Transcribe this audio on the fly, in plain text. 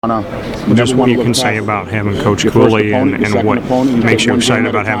Just what you can say about him and Coach Cooley and what makes you excited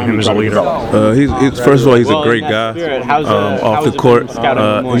about having him as a leader. He's first of all, he's a great guy off the court.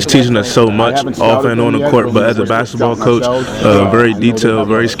 He's teaching us so much off and on the court, but as a basketball coach, very detailed,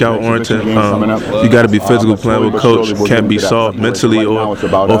 very scout-oriented. You got to be physical playing with Coach. Can't be soft mentally or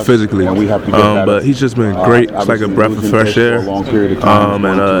physically. But he's just been great. It's like a breath of fresh air.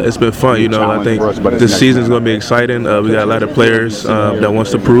 And it's been fun. I think this season's going to be exciting. We got a lot of players that wants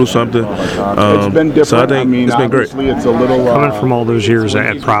to prove something. So I think it's been great. Coming from all those years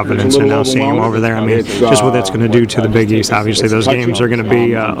at Providence and now seeing him over there, I mean, just what that's going to do to the Big East. Obviously, those games are going to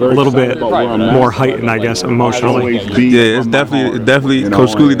be a little bit more heightened, I guess, emotionally. Yeah, it's definitely.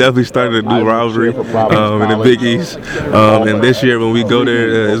 Coach Cooley definitely started a new rivalry in the Big East. And this year, when we go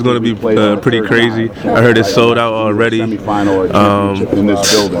there, it's going to be pretty crazy. I heard it's sold out already. I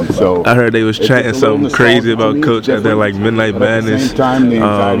heard they was chanting something crazy about Coach at their Midnight Madness.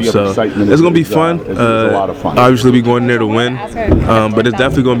 So it's going to be fun. Obviously, we're going there to win, but it's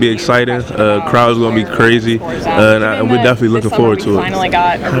definitely going to be exciting. Crowd's going to be crazy, and we're definitely looking forward to it.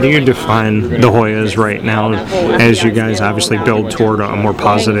 How do you define the Hoyas right now as you guys obviously build toward a more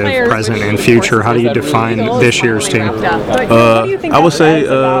positive present and future? How do you define this year's team? I would say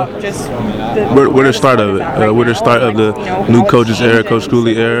we're the start of it. We're the start of the new coach's era, Coach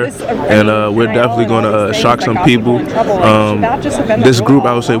Cooley era, and we're definitely going to shock some people. This group,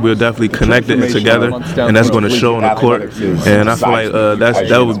 I would say, we're definitely connected and together, and that's going to show on the court. And I feel like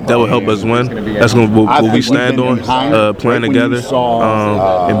that will help us win. That's going to what we stand on, playing together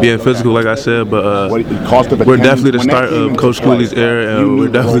and being physical, like I said. But we're definitely the start of Coach Cooley's era, and we're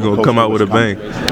definitely going to come out with a bang.